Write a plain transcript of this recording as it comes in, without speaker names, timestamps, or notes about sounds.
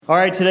All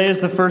right, today is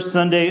the first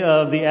Sunday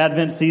of the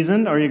Advent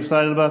season. Are you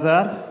excited about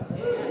that?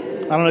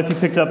 I don't know if you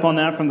picked up on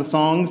that from the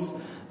songs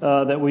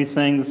that we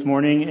sang this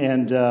morning.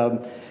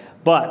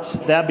 But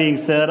that being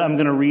said, I'm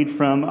going to read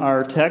from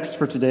our text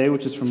for today,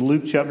 which is from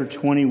Luke chapter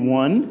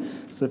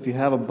 21. So if you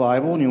have a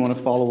Bible and you want to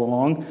follow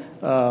along,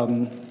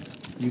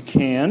 you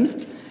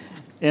can.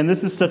 And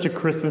this is such a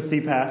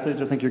Christmassy passage.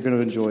 I think you're going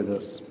to enjoy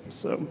this.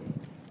 So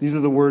these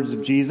are the words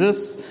of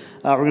Jesus.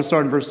 We're going to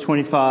start in verse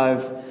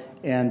 25.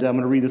 And I'm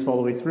going to read this all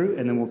the way through,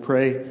 and then we'll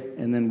pray,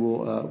 and then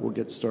we'll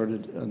get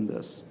started on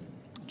this.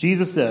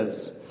 Jesus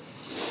says,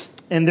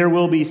 "And there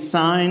will be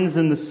signs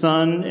in the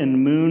sun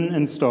and moon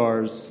and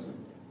stars,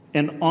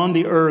 and on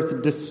the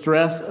earth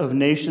distress of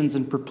nations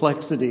and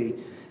perplexity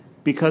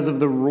because of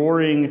the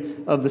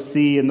roaring of the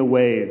sea and the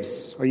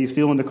waves." Are you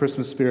feeling the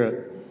Christmas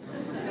spirit?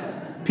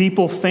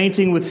 "People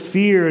fainting with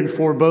fear and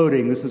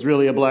foreboding." This is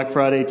really a Black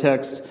Friday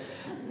text.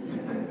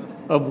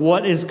 "Of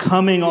what is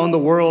coming on the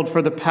world,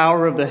 for the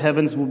power of the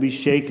heavens will be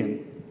shaken.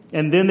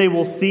 And then they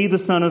will see the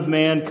Son of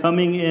Man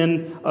coming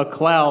in a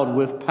cloud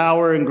with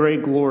power and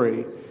great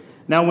glory.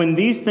 Now when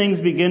these things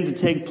begin to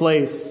take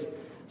place,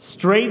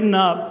 straighten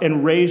up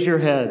and raise your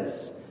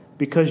heads,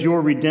 because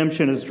your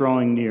redemption is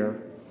drawing near."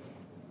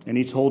 And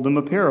he told them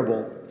a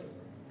parable.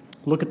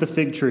 "Look at the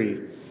fig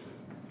tree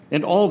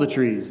and all the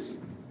trees.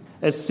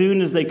 As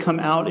soon as they come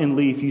out in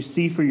leaf, you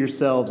see for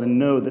yourselves and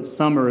know that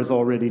summer is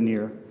already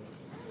near.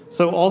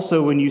 So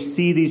also, when you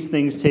see these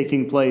things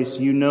taking place,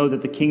 you know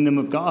that the kingdom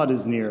of God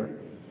is near.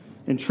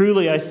 And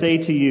truly I say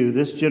to you,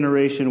 this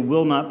generation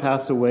will not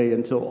pass away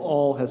until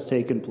all has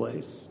taken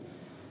place.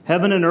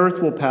 Heaven and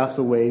earth will pass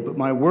away, but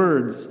my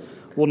words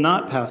will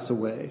not pass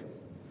away.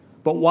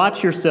 But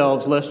watch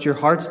yourselves, lest your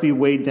hearts be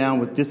weighed down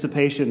with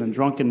dissipation and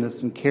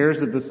drunkenness and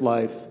cares of this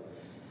life,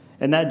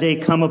 and that day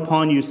come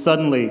upon you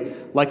suddenly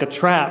like a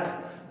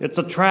trap." It's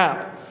a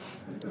trap.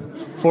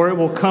 "For it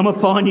will come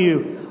upon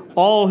you,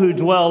 all who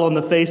dwell on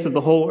the face of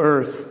the whole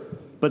earth.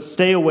 But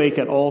stay awake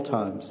at all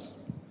times,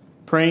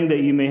 praying that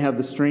you may have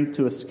the strength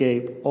to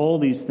escape all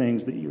these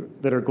things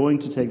that are going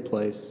to take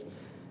place,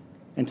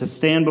 and to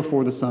stand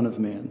before the Son of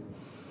Man."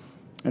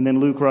 And then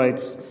Luke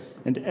writes,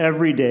 "And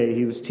every day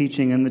he was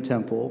teaching in the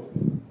temple,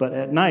 but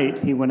at night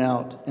he went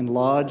out and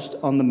lodged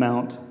on the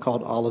mount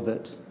called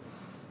Olivet."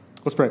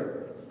 Let's pray.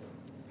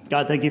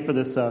 God, thank you for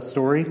this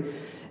story.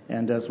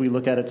 And as we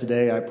look at it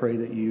today, I pray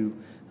that you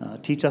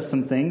teach us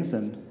some things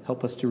and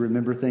help us to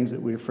remember things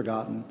that we've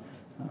forgotten.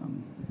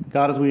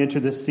 God, as we enter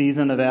this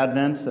season of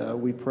Advent,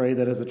 we pray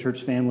that as a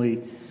church family,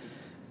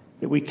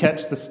 that we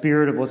catch the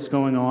spirit of what's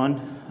going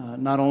on,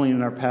 not only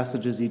in our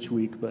passages each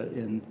week, but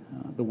in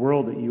the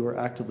world that you are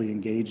actively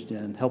engaged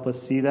in. Help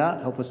us see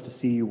that. Help us to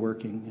see you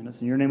working. And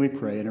it's in your name we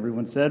pray. And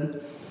everyone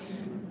said,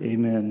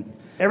 Amen.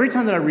 Every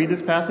time that I read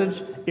this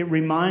passage, it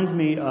reminds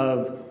me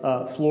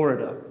of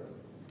Florida.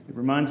 It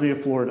reminds me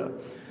of Florida.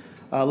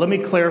 Let me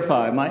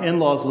clarify. My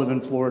in-laws live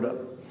in Florida.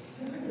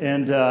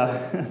 And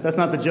that's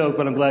not the joke,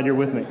 but I'm glad you're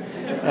with me.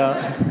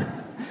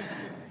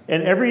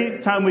 And every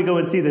time we go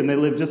and see them, they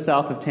live just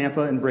south of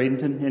Tampa in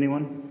Bradenton.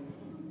 Anyone?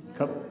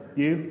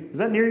 You? Is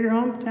that near your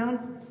hometown?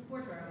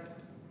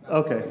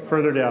 Okay,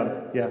 further down.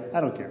 Yeah,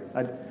 I don't care.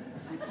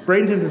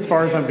 Bradenton's as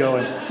far as I'm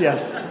going. Yeah.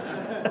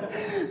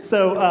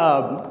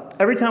 So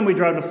every time we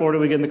drive to Florida,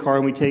 we get in the car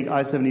and we take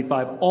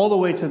I-75 all the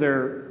way to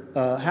their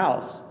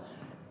house.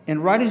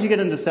 And right as you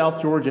get into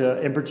South Georgia,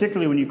 and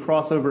particularly when you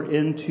cross over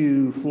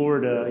into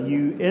Florida,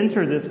 you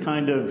enter this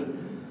kind of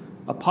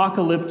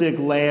apocalyptic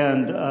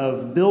land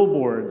of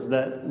billboards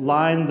that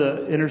line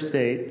the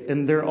interstate,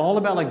 and they're all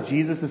about like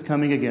Jesus is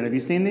coming again. Have you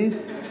seen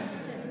these?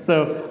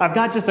 So I've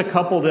got just a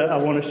couple that I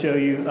want to show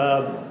you.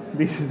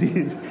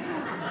 These.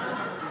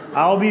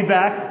 I'll be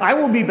back.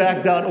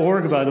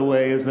 IWillBeBack.org, by the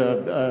way, is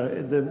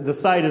the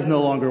site is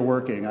no longer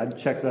working. I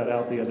checked that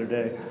out the other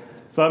day.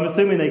 So I'm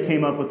assuming they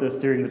came up with this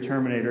during the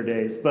Terminator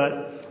days.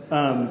 But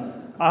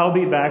I'll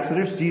be back. So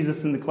there's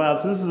Jesus in the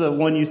clouds. So this is the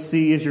one you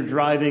see as you're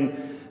driving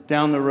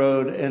down the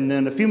road. And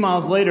then a few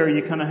miles later,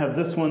 you kind of have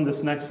this one,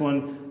 this next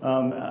one.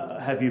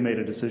 Have you made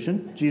a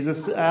decision?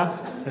 Jesus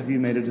asks, have you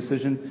made a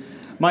decision?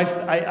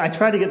 I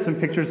tried to get some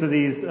pictures of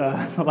these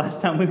the last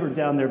time we were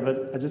down there,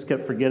 but I just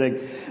kept forgetting.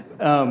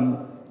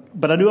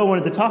 But I knew I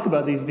wanted to talk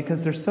about these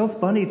because they're so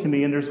funny to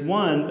me. And there's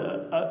one,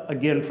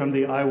 again, from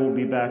the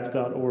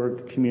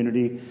IWillBeBack.org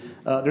community.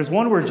 There's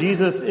one where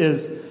Jesus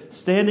is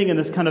standing in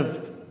this kind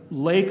of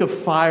lake of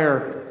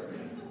fire.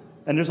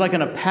 And there's like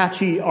an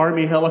Apache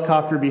Army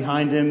helicopter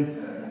behind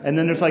him. And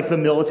then there's like the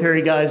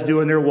military guys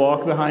doing their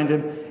walk behind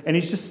him. And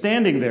he's just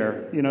standing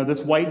there,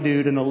 this white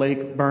dude in a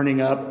lake burning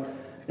up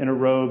in a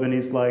robe. And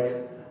he's like,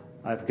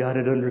 "I've got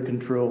it under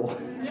control."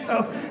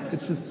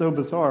 It's just so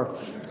bizarre.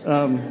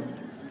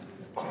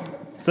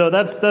 So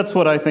that's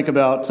what I think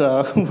about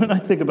when I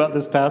think about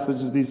this passage,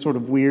 is these sort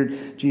of weird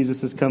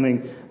Jesus is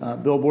coming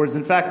billboards.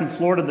 In fact, in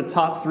Florida, the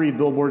top 3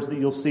 billboards that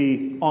you'll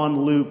see on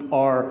loop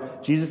are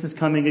Jesus is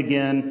coming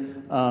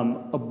again,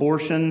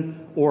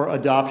 abortion or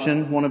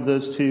adoption, one of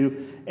those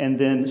two, and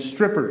then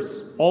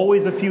strippers,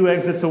 always a few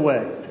exits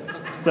away.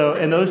 So,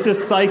 and those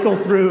just cycle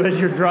through as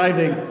you're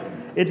driving.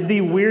 It's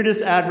the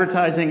weirdest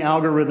advertising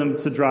algorithm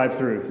to drive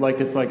through.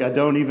 It's like, I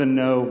don't even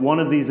know. One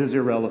of these is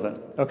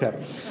irrelevant.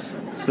 Okay.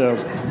 So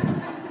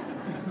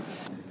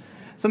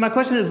my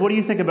question is, what do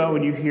you think about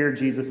when you hear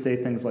Jesus say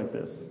things like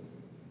this?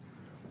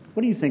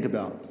 What do you think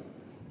about?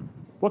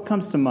 What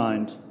comes to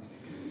mind?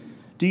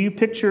 Do you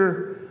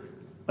picture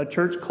a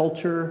church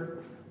culture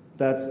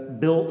that's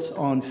built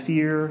on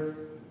fear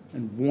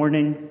and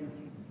warning?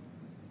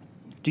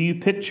 Do you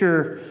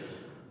picture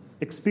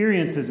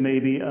experiences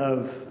maybe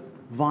of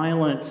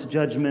violent,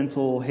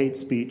 judgmental hate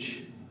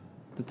speech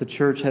that the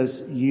church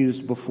has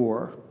used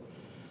before?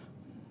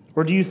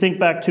 Or do you think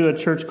back to a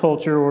church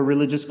culture or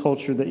religious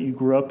culture that you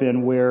grew up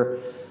in where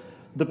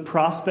the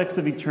prospects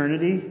of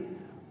eternity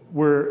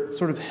were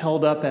sort of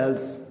held up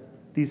as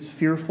these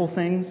fearful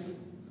things?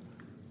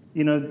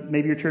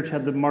 Maybe your church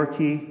had the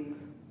marquee,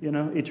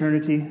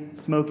 eternity,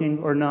 smoking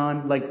or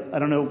non. I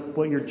don't know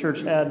what your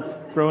church had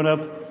growing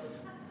up,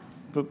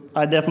 but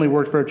I definitely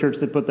worked for a church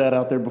that put that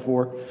out there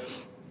before.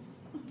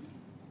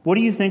 What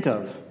do you think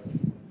of?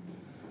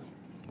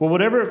 Well,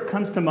 whatever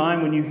comes to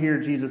mind when you hear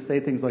Jesus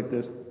say things like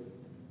this,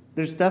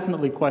 there's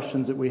definitely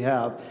questions that we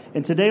have.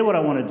 And today what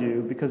I want to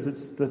do, because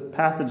it's the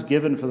passage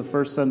given for the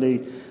first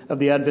Sunday of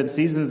the Advent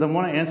season, is I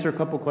want to answer a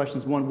couple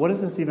questions. One, what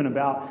is this even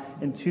about?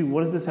 And two,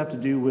 what does this have to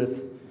do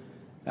with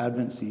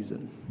Advent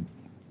season?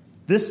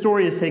 This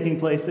story is taking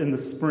place in the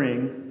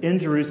spring in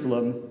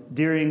Jerusalem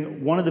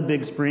during one of the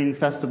big spring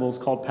festivals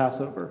called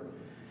Passover.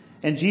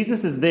 And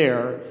Jesus is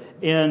there,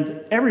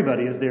 and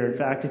everybody is there. In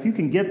fact, if you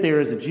can get there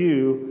as a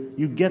Jew,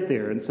 you get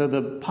there. And so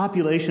the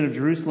population of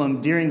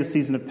Jerusalem during the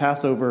season of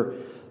Passover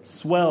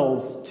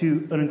swells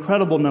to an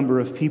incredible number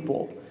of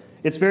people.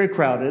 It's very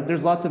crowded.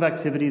 There's lots of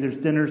activity. There's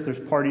dinners, there's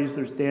parties,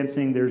 there's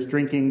dancing, there's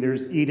drinking,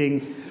 there's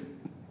eating.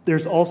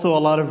 There's also a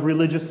lot of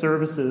religious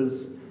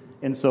services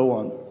and so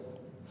on.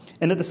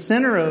 And at the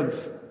center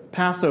of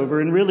Passover,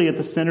 and really at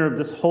the center of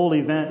this whole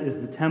event,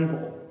 is the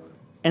temple.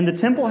 And the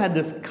temple had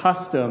this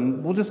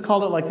custom, we'll just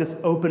call it this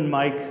open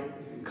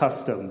mic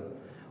custom,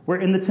 where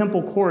in the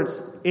temple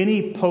courts,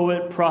 any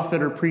poet,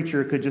 prophet, or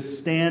preacher could just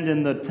stand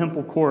in the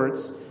temple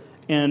courts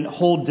and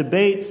hold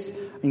debates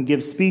and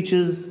give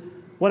speeches,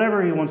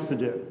 whatever he wants to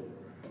do.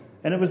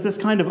 And it was this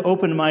kind of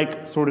open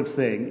mic sort of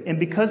thing. And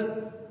because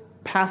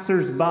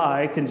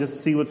passers-by can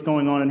just see what's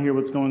going on and hear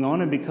what's going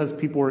on, and because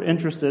people are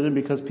interested and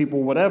because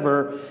people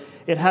whatever,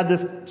 it had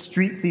this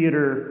street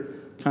theater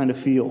kind of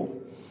feel.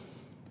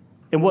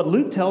 And what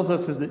Luke tells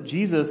us is that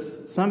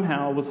Jesus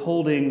somehow was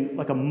holding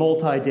a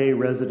multi-day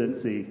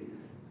residency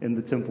in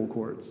the temple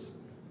courts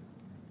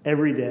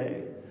every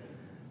day.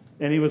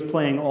 And he was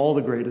playing all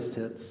the greatest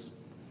hits.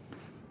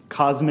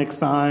 Cosmic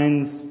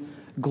signs,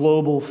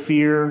 global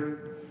fear,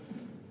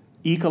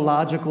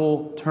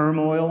 ecological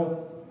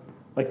turmoil,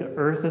 the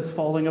earth is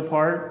falling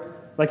apart.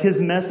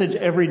 His message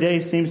every day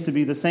seems to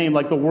be the same.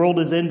 The world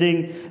is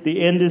ending,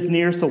 the end is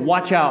near, so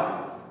watch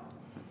out.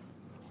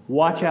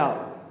 Watch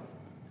out.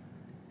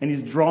 And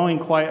he's drawing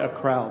quite a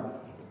crowd.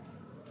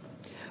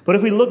 But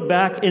if we look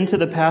back into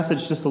the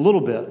passage just a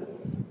little bit,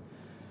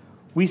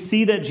 we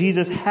see that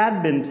Jesus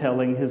had been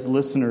telling his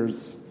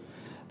listeners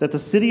that the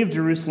city of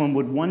Jerusalem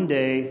would one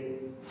day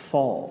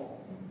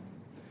fall.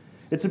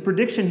 It's a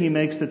prediction he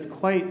makes that's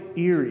quite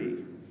eerie.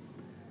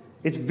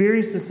 It's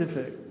very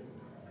specific,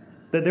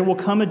 that there will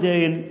come a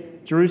day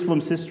in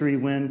Jerusalem's history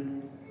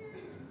when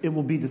it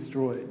will be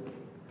destroyed.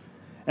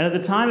 And at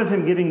the time of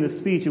him giving this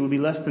speech, it would be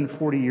less than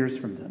 40 years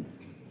from then.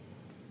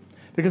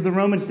 Because the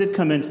Romans did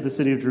come into the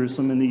city of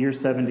Jerusalem in the year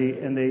 70,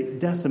 and they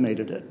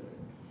decimated it.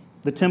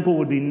 The temple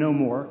would be no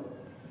more,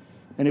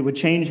 and it would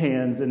change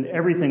hands, and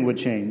everything would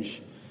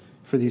change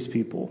for these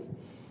people.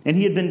 And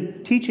he had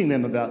been teaching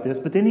them about this,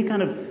 but then he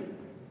kind of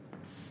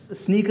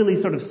sneakily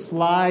sort of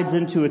slides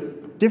into a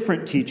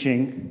different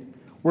teaching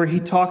where he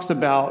talks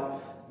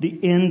about the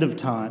end of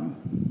time.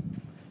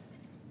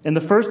 In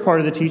the first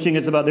part of the teaching,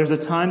 it's about there's a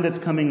time that's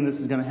coming and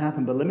this is going to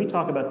happen. But let me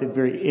talk about the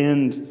very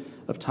end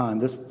of time,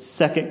 this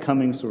second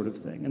coming sort of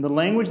thing. And the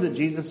language that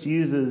Jesus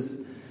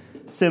uses,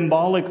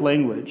 symbolic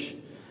language.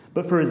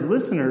 But for his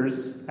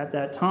listeners at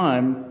that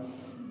time,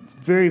 it's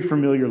very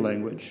familiar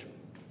language.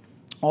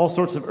 All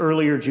sorts of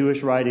earlier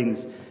Jewish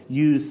writings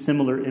use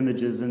similar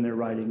images in their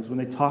writings when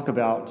they talk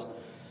about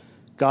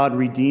God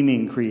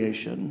redeeming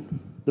creation.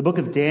 The book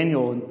of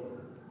Daniel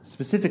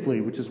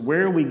specifically, which is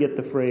where we get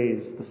the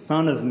phrase, the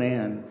Son of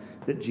Man,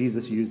 that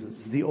Jesus uses.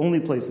 It's the only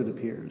place it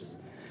appears.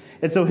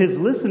 And so his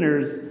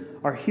listeners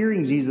are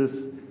hearing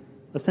Jesus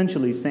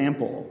essentially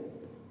sample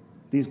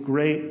these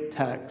great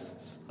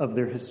texts of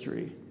their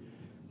history.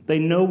 They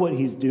know what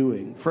he's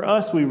doing. For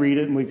us, we read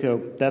it and we go,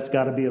 that's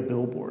got to be a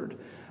billboard.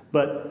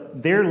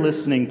 But they're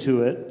listening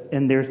to it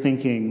and they're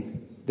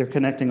thinking, they're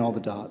connecting all the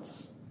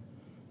dots.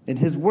 And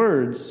his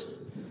words,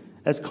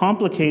 as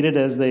complicated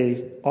as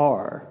they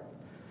are,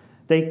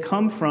 they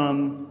come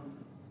from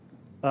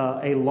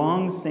a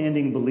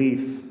long-standing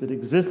belief that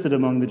existed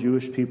among the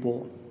Jewish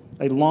people,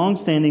 a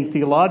long-standing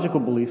theological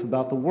belief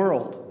about the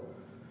world,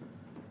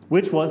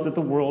 which was that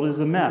the world is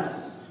a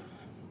mess,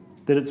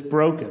 that it's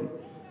broken,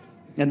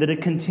 and that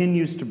it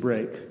continues to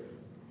break.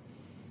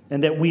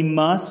 and that we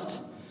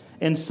must,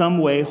 in some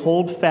way,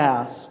 hold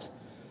fast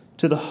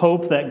to the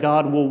hope that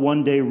God will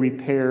one day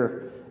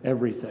repair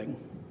everything.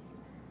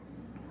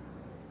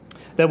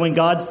 That when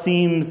God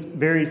seems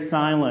very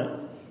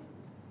silent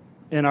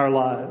in our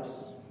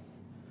lives,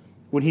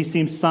 when he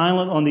seems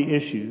silent on the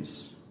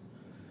issues,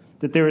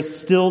 that there is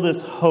still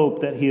this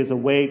hope that he is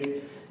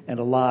awake and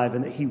alive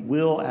and that he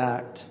will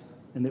act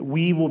and that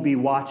we will be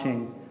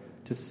watching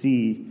to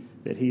see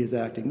that he is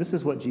acting. This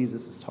is what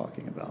Jesus is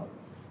talking about.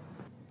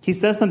 He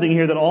says something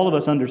here that all of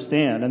us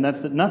understand, and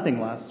that's that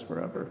nothing lasts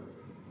forever.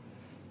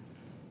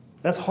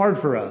 That's hard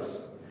for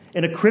us.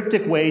 In a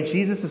cryptic way,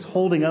 Jesus is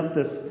holding up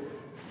this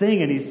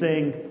thing and he's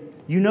saying,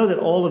 you know that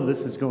all of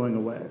this is going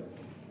away.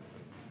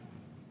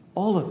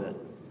 All of it.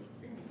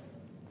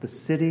 The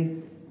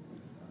city,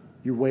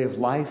 your way of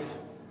life,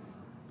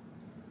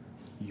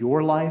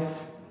 your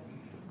life.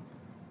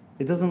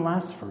 It doesn't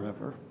last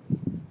forever.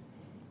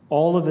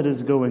 All of it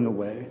is going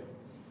away.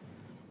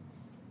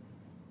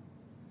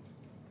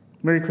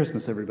 Merry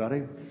Christmas,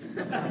 everybody.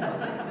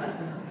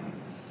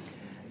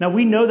 Now,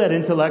 we know that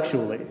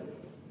intellectually,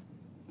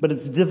 but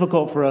it's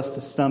difficult for us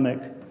to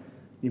stomach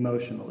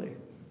emotionally.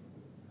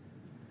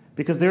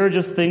 Because there are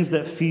just things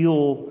that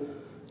feel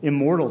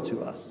immortal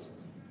to us.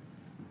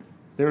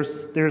 There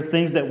are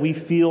things that we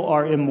feel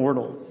are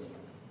immortal.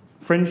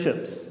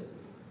 Friendships.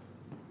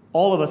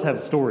 All of us have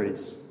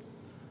stories.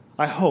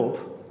 I hope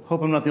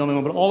I'm not the only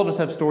one, but all of us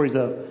have stories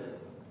of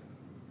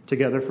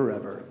together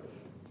forever.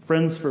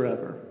 Friends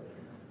forever.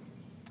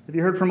 Have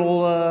you heard from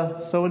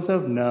old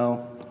so-and-so?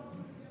 No.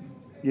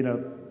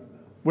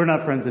 We're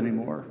not friends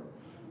anymore.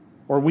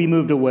 Or we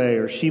moved away,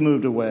 or she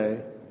moved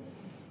away.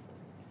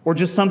 Or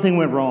just something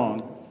went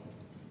wrong.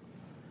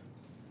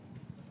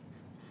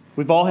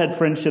 We've all had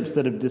friendships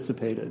that have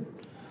dissipated.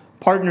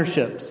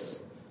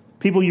 Partnerships.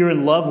 People you're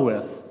in love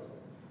with.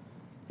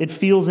 It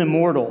feels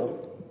immortal.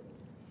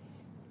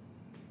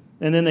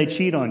 And then they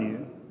cheat on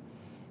you.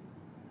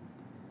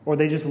 Or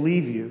they just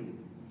leave you.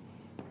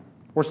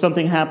 Or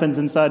something happens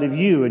inside of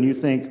you and you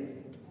think,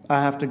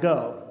 I have to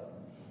go.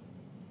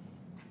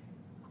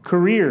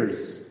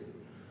 Careers.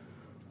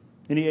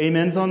 Any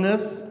amens on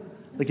this?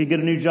 Like you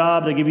get a new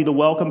job, they give you the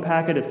welcome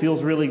packet, it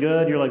feels really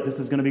good. You're like, this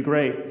is going to be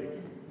great.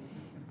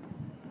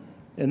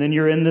 And then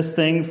you're in this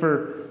thing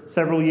for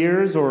several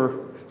years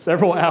or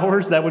several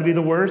hours, that would be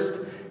the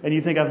worst, and you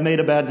think, I've made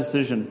a bad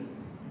decision.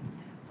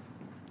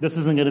 This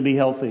isn't going to be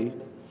healthy.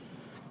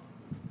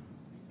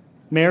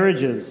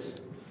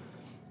 Marriages.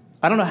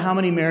 I don't know how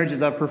many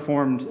marriages I've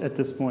performed at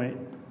this point,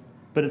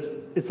 but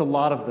it's a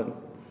lot of them.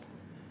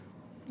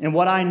 And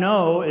what I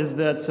know is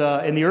that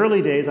in the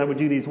early days, I would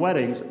do these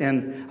weddings,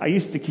 and I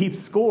used to keep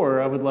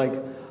score. I would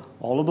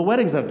all of the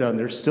weddings I've done,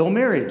 they're still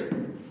married.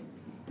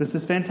 This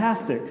is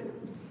fantastic.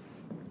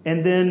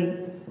 And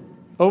then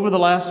over the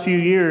last few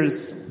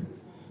years,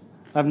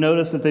 I've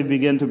noticed that they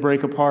begin to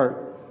break apart.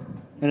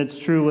 And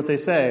it's true what they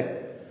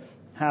say.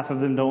 Half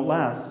of them don't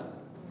last.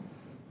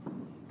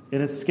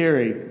 And it's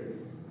scary.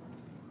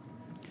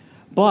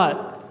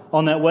 But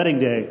on that wedding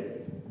day,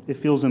 it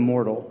feels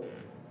immortal.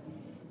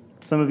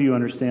 Some of you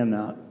understand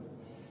that.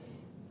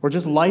 Or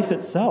just life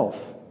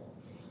itself.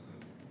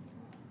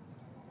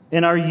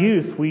 In our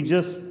youth, we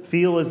just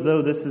feel as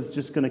though this is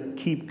just going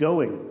to keep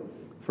going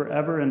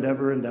forever and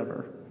ever and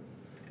ever.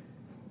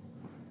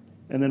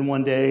 And then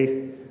one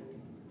day,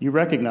 you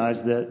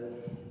recognize that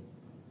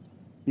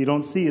you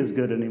don't see as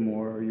good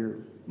anymore, or your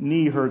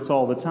knee hurts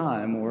all the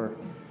time, or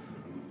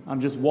I'm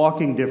just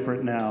walking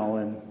different now,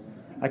 and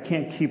I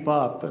can't keep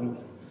up, and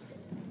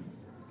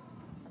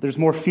there's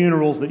more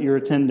funerals that you're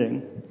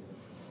attending.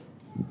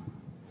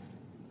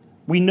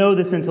 We know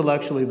this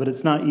intellectually, but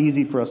it's not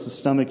easy for us to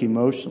stomach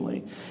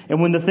emotionally.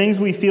 And when the things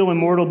we feel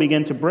immortal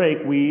begin to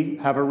break, we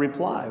have a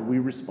reply. We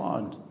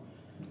respond.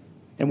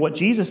 And what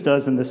Jesus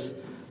does in this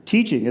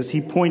teaching is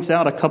he points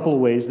out a couple of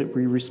ways that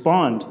we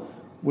respond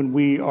when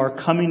we are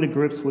coming to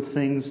grips with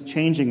things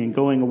changing and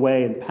going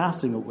away and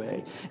passing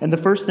away. And the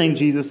first thing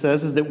Jesus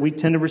says is that we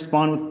tend to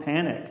respond with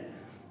panic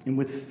and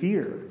with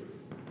fear.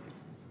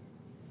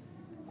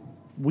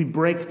 We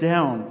break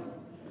down.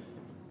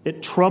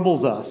 It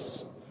troubles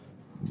us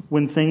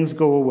when things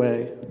go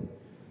away.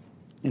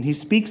 And he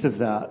speaks of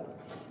that,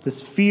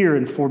 this fear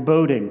and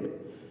foreboding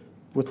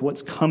with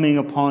what's coming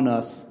upon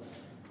us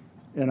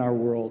in our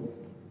world.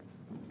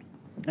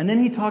 And then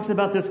he talks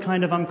about this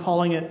kind of, I'm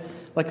calling it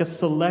like a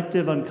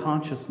selective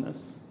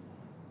unconsciousness.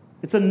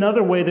 It's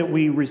another way that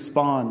we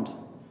respond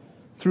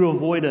through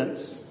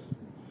avoidance.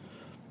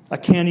 I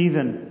can't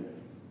even.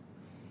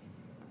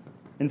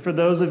 And for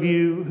those of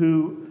you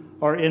who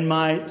are in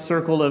my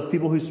circle of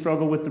people who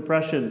struggle with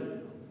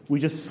depression, we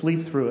just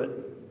sleep through it.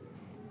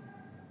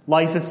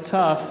 Life is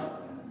tough.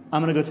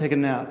 I'm going to go take a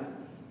nap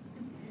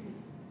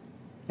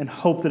and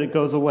hope that it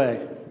goes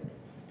away,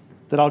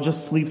 that I'll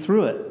just sleep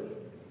through it.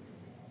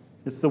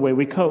 It's the way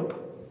we cope.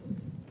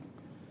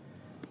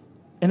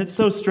 And it's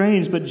so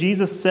strange, but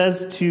Jesus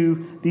says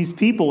to these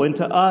people and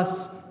to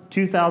us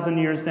 2,000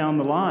 years down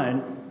the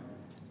line,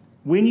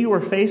 when you are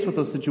faced with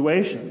those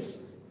situations,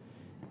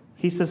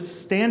 he says,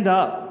 stand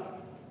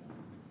up.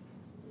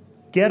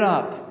 Get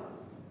up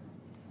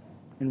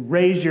and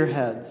raise your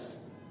heads.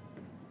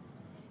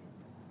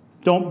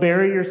 Don't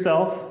bury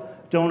yourself.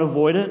 Don't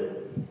avoid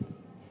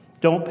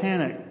it. Don't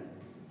panic.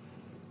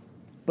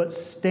 But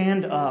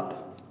stand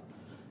up.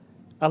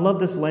 I love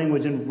this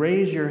language, and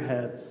raise your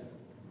heads.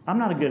 I'm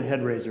not a good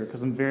head raiser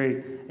because I'm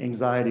very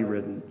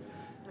anxiety-ridden.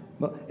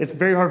 It's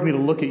very hard for me to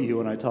look at you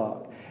when I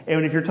talk.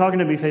 And if you're talking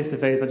to me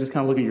face-to-face, I just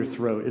kind of look at your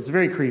throat. It's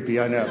very creepy,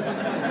 I know.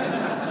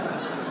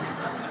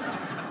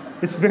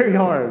 It's very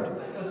hard.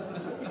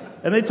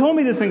 And they told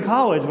me this in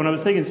college when I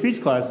was taking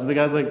speech classes. The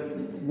guy's like,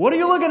 what are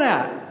you looking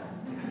at?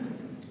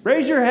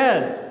 Raise your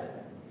heads.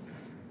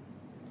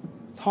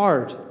 It's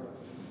hard.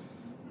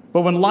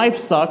 But when life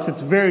sucks,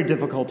 it's very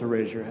difficult to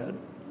raise your head.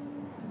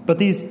 But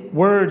these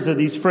words or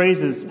these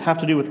phrases have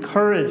to do with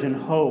courage and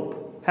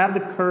hope. Have the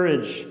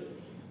courage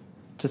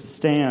to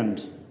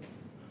stand.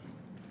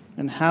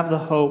 And have the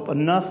hope,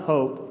 enough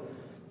hope,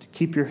 to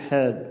keep your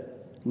head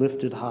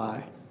lifted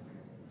high.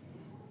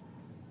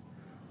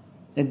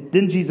 And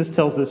then Jesus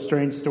tells this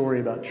strange story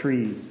about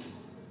trees.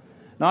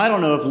 Now, I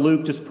don't know if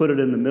Luke just put it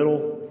in the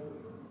middle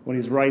when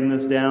he's writing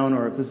this down,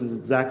 or if this is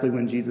exactly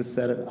when Jesus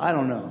said it. I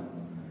don't know.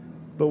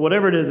 But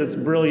whatever it is, it's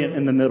brilliant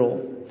in the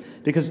middle.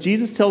 Because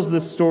Jesus tells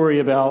this story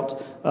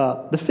about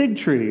the fig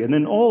tree and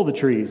then all the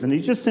trees. And he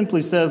just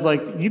simply says,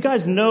 like, you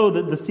guys know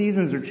that the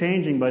seasons are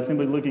changing by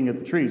simply looking at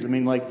the trees. I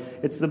mean, like,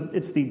 it's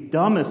the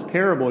dumbest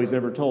parable he's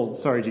ever told.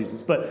 Sorry,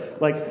 Jesus.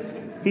 But,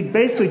 like, he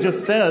basically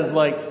just says,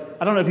 like,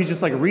 I don't know if he's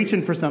just, like,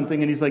 reaching for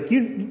something. And he's like,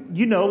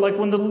 you know, like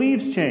when the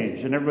leaves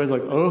change. And everybody's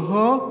like,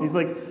 uh-huh. He's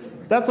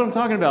like, that's what I'm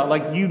talking about.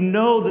 Like, you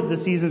know that the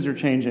seasons are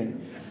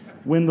changing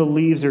when the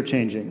leaves are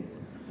changing.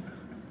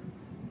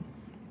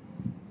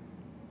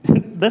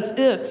 That's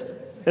it.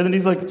 And then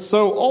he's like,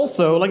 so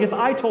also, like if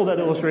I told that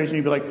illustration,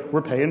 you'd be like,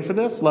 we're paying for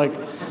this? Like,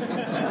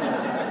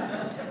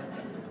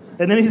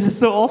 and then he says,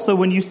 so also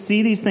when you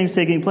see these things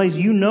taking place,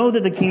 you know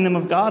that the kingdom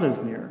of God is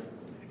near.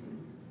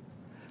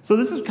 So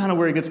this is kind of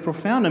where it gets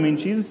profound. I mean,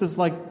 Jesus is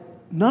like,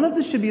 none of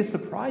this should be a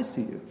surprise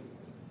to you.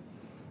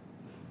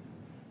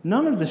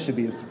 None of this should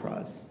be a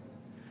surprise.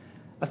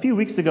 A few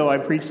weeks ago, I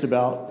preached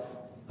about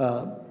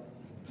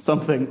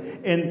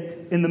something.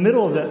 And in the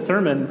middle of that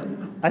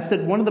sermon, I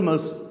said one of the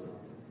most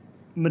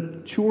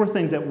mature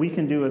things that we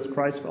can do as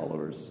Christ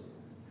followers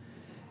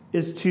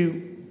is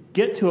to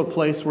get to a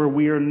place where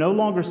we are no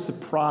longer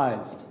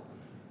surprised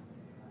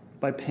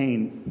by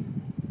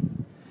pain.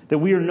 That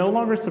we are no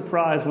longer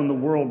surprised when the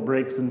world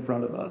breaks in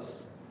front of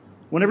us.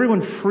 When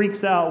everyone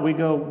freaks out, we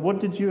go, what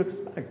did you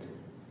expect?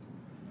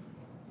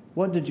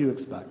 What did you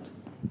expect?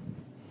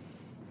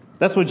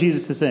 That's what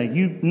Jesus is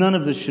saying. None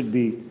of this should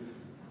be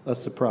a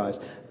surprise.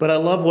 But I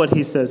love what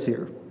he says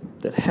here,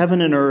 that heaven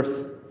and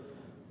earth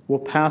will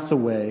pass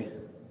away,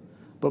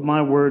 but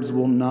my words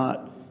will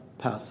not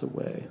pass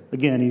away.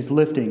 Again,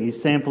 he's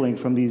sampling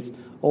from these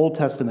Old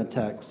Testament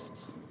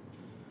texts.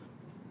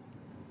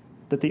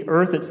 That the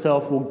earth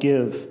itself will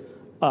give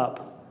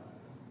up,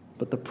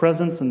 but the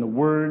presence and the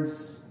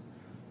words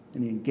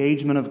and the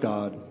engagement of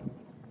God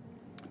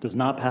does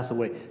not pass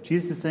away.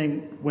 Jesus is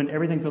saying when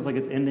everything feels like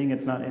it's ending,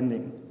 it's not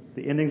ending.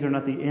 The endings are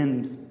not the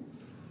end.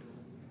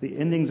 The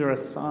endings are a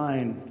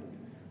sign.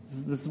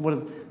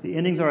 The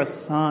endings are a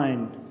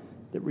sign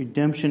that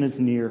redemption is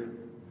near.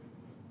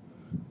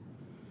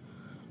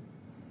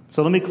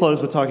 So let me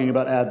close with talking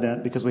about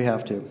Advent, because we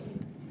have to.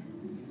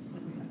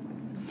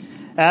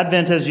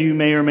 Advent, as you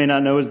may or may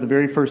not know, is the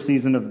very first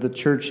season of the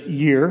church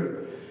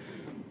year.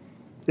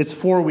 It's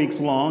 4 weeks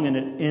long, and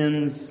it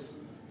ends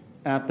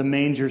at the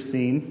manger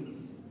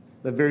scene,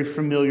 the very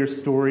familiar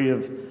story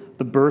of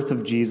the birth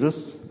of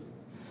Jesus.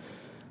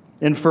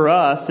 And for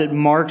us, it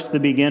marks the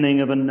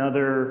beginning of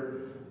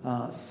another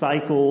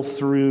cycle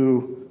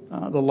through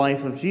the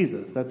life of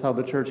Jesus. That's how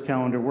the church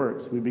calendar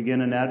works. We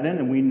begin in Advent,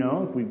 and we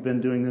know, if we've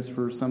been doing this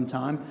for some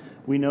time,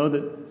 we know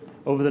that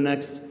over the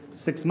next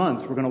 6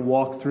 months, we're going to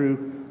walk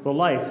through the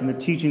life and the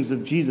teachings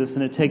of Jesus,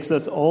 and it takes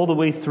us all the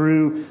way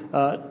through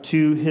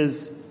to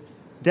his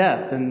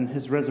death and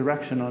his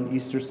resurrection on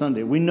Easter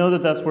Sunday. We know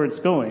that that's where it's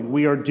going.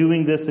 We are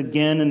doing this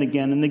again and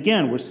again and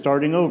again. We're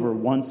starting over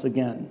once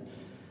again.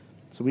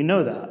 So we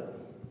know that.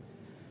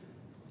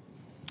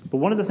 But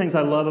one of the things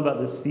I love about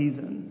this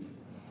season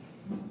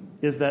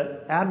is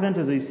that Advent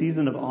is a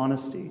season of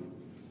honesty.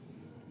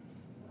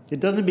 It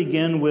doesn't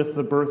begin with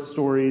the birth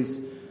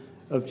stories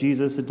of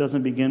Jesus. It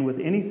doesn't begin with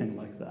anything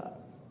like that.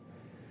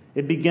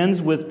 It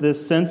begins with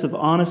this sense of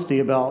honesty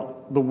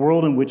about the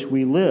world in which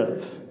we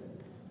live.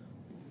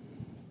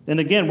 And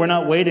again, we're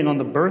not waiting on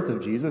the birth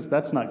of Jesus.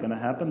 That's not going to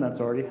happen. That's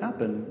already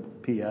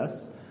happened,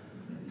 P.S.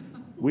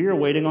 We are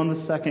waiting on the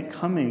second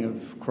coming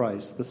of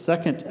Christ, the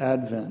second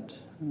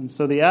Advent. And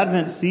so the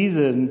Advent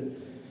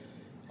season,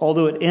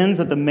 although it ends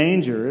at the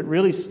manger, it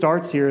really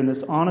starts here in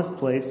this honest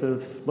place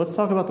of, let's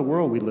talk about the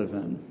world we live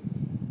in.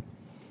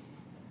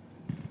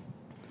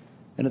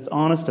 And it's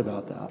honest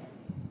about that.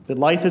 That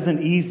life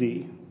isn't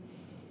easy.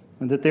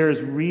 And that there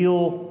is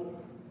real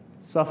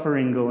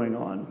suffering going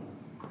on.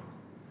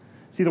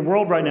 See, the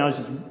world right now is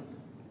just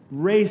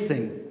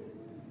racing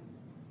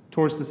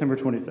towards December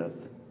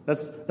 25th.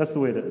 That's the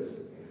way it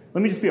is.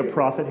 Let me just be a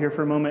prophet here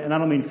for a moment, and I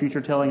don't mean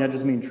future telling, I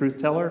just mean truth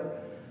teller.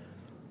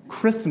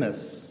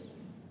 Christmas,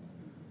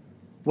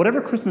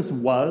 whatever Christmas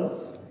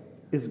was,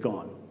 is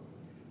gone.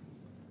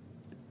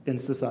 In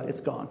society,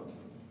 it's gone.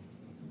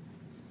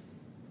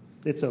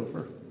 It's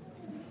over.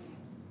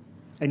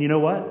 And you know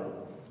what?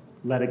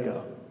 Let it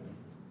go.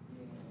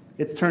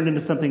 It's turned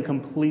into something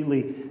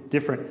completely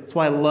different. That's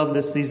why I love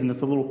this season.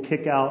 It's a little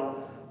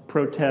kick-out,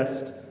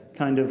 protest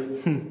kind of,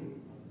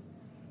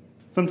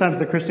 Sometimes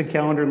the Christian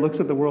calendar looks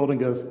at the world and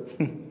goes,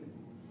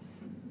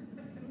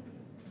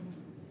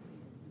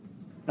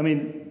 I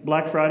mean,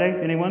 Black Friday,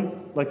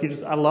 anyone?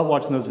 I love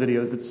watching those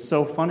videos. It's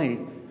so funny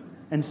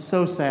and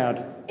so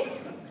sad.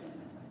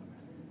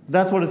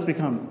 That's what it's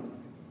become.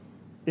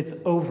 It's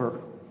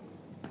over,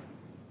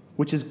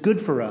 which is good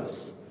for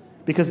us,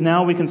 because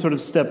now we can sort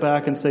of step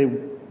back and say,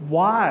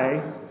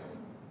 why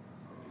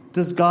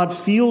does God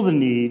feel the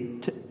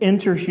need to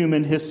enter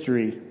human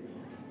history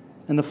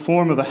in the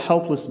form of a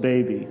helpless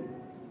baby?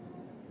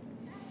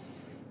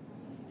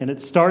 And it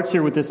starts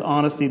here with this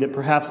honesty that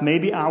perhaps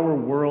maybe our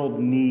world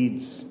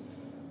needs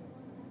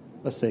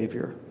a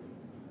Savior.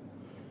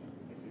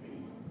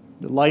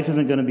 That life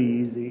isn't going to be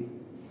easy.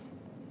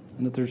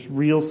 And that there's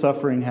real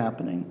suffering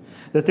happening.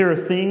 That there are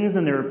things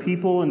and there are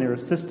people and there are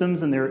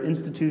systems and there are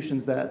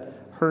institutions that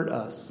hurt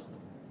us.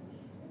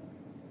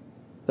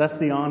 That's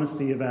the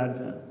honesty of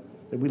Advent.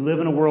 That we live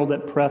in a world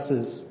that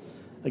presses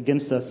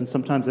against us and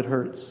sometimes it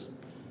hurts.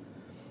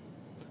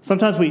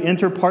 Sometimes we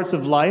enter parts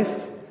of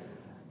life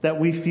that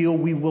we feel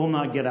we will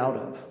not get out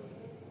of.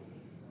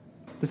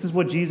 This is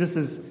what Jesus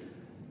is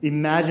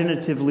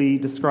imaginatively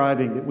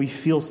describing, that we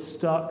feel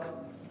stuck,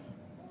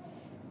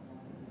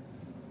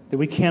 that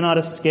we cannot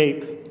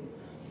escape.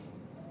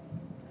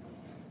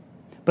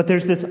 But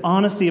there's this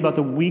honesty about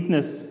the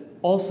weakness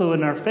also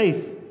in our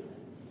faith,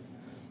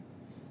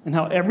 and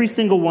how every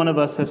single one of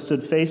us has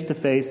stood face to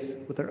face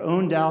with our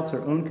own doubts,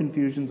 our own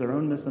confusions, our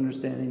own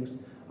misunderstandings,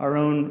 our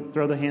own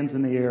throw the hands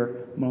in the air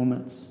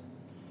moments.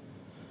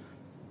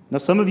 Now,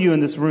 some of you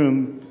in this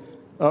room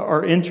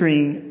are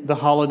entering the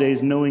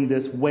holidays knowing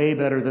this way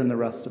better than the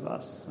rest of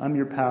us. I'm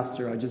your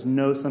pastor. I just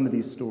know some of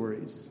these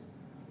stories.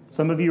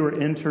 Some of you are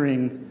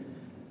entering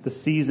the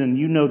season.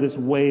 You know this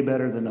way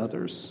better than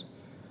others.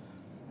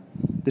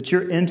 That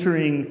you're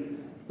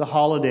entering the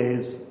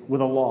holidays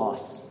with a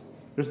loss.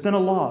 There's been a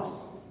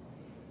loss.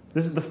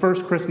 This is the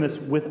first Christmas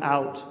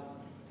without.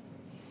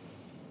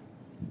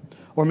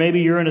 Or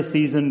maybe you're in a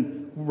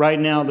season right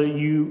now that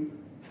you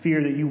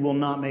fear that you will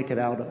not make it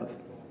out of.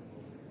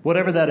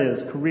 Whatever that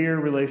is, career,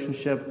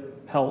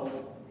 relationship,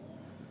 health.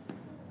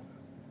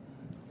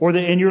 Or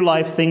that in your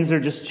life things are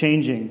just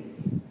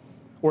changing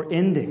or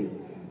ending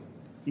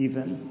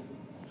even.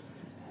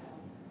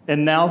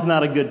 And now's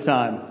not a good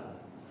time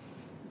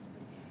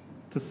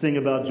to sing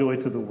about joy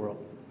to the world.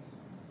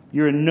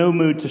 You're in no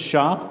mood to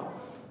shop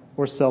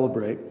or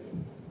celebrate.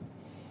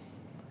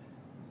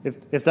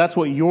 If that's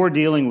what you're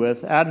dealing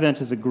with, Advent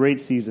is a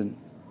great season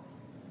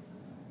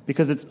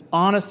because it's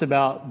honest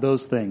about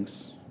those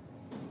things.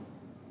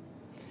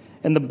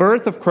 And the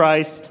birth of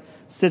Christ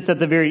sits at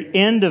the very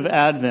end of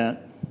Advent,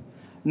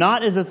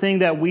 not as a thing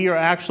that we are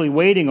actually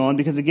waiting on,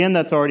 because again,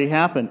 that's already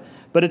happened,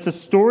 but it's a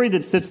story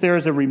that sits there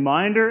as a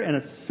reminder and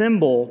a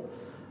symbol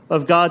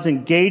of God's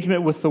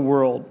engagement with the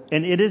world.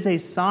 And it is a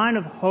sign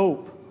of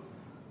hope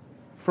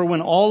for when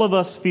all of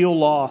us feel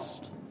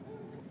lost.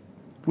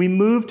 We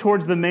move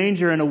towards the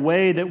manger in a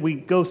way that we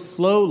go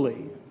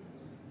slowly.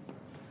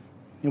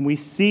 And we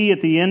see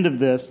at the end of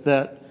this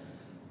that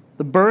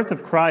the birth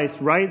of Christ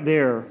right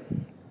there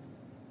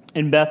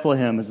in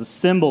Bethlehem is a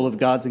symbol of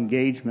God's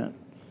engagement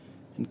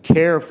and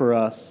care for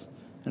us,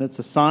 and it's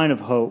a sign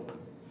of hope.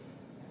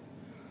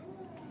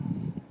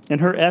 In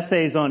her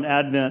essays on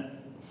Advent,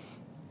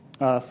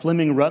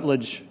 Fleming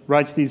Rutledge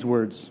writes these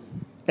words.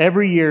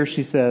 Every year,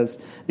 she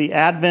says, the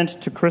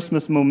Advent to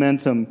Christmas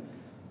momentum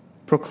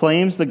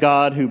proclaims the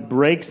God who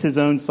breaks his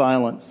own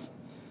silence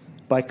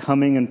by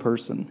coming in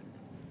person.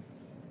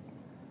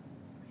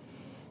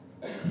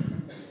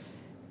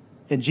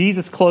 And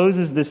Jesus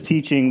closes this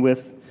teaching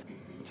with,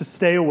 to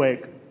stay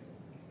awake.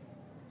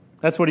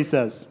 That's what he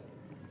says.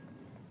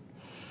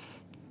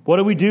 What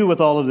do we do with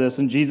all of this?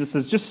 And Jesus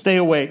says, just stay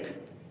awake.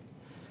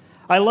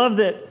 I love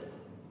that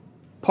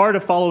part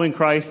of following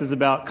Christ is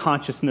about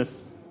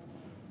consciousness.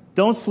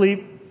 Don't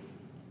sleep.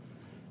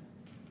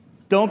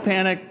 Don't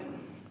panic.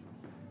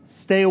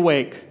 Stay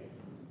awake.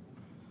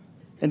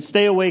 And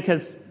stay awake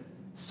has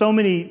so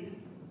many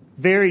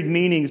varied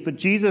meanings, but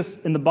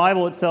Jesus in the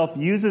Bible itself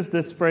uses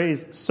this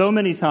phrase so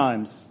many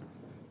times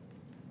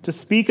to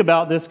speak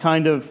about this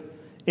kind of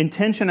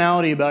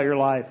intentionality about your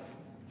life.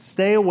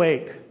 Stay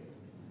awake.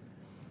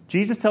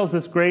 Jesus tells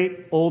this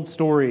great old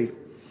story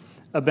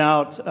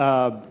about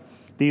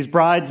these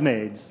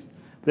bridesmaids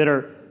that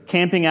are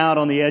camping out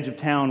on the edge of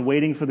town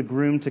waiting for the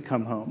groom to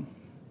come home.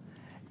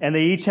 And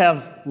they each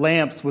have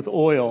lamps with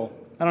oil.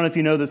 I don't know if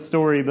you know this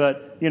story,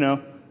 but,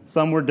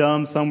 some were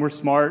dumb, some were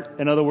smart.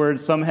 In other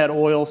words, some had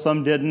oil,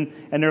 some didn't,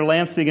 and their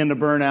lamps began to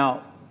burn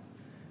out.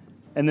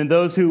 And then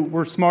those who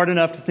were smart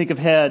enough to think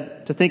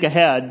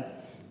ahead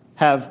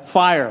have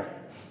fire.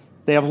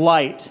 They have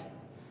light.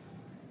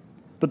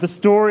 But the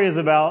story is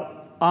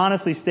about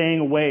honestly staying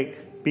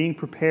awake, being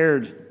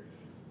prepared,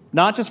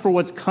 not just for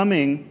what's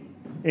coming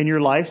in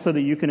your life so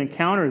that you can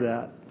encounter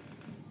that,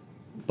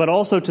 but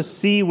also to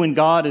see when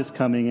God is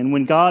coming and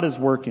when God is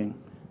working.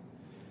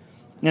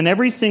 And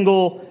every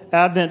single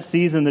Advent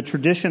season, the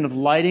tradition of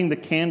lighting the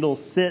candle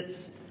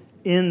sits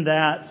in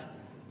that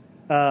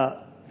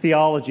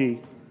theology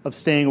of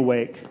staying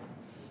awake.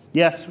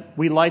 Yes,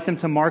 we light them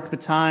to mark the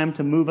time,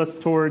 to move us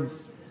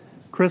towards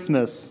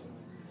Christmas.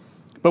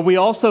 But we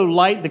also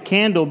light the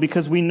candle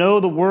because we know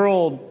the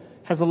world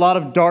has a lot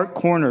of dark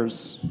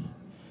corners.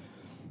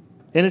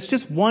 And it's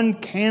just one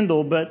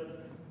candle,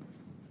 but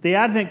the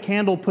Advent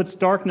candle puts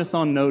darkness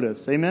on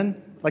notice.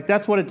 Amen? Like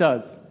that's what it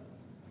does.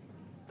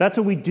 That's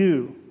what we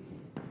do.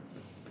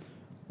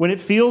 When it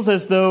feels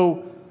as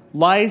though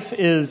life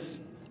is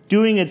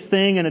doing its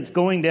thing and it's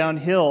going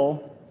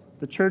downhill,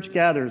 the church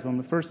gathers on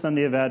the first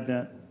Sunday of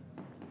Advent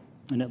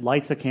and it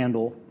lights a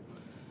candle,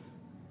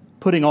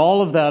 putting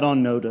all of that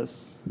on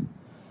notice,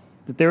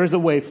 that there is a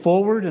way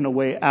forward and a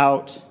way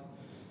out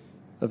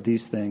of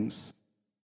these things.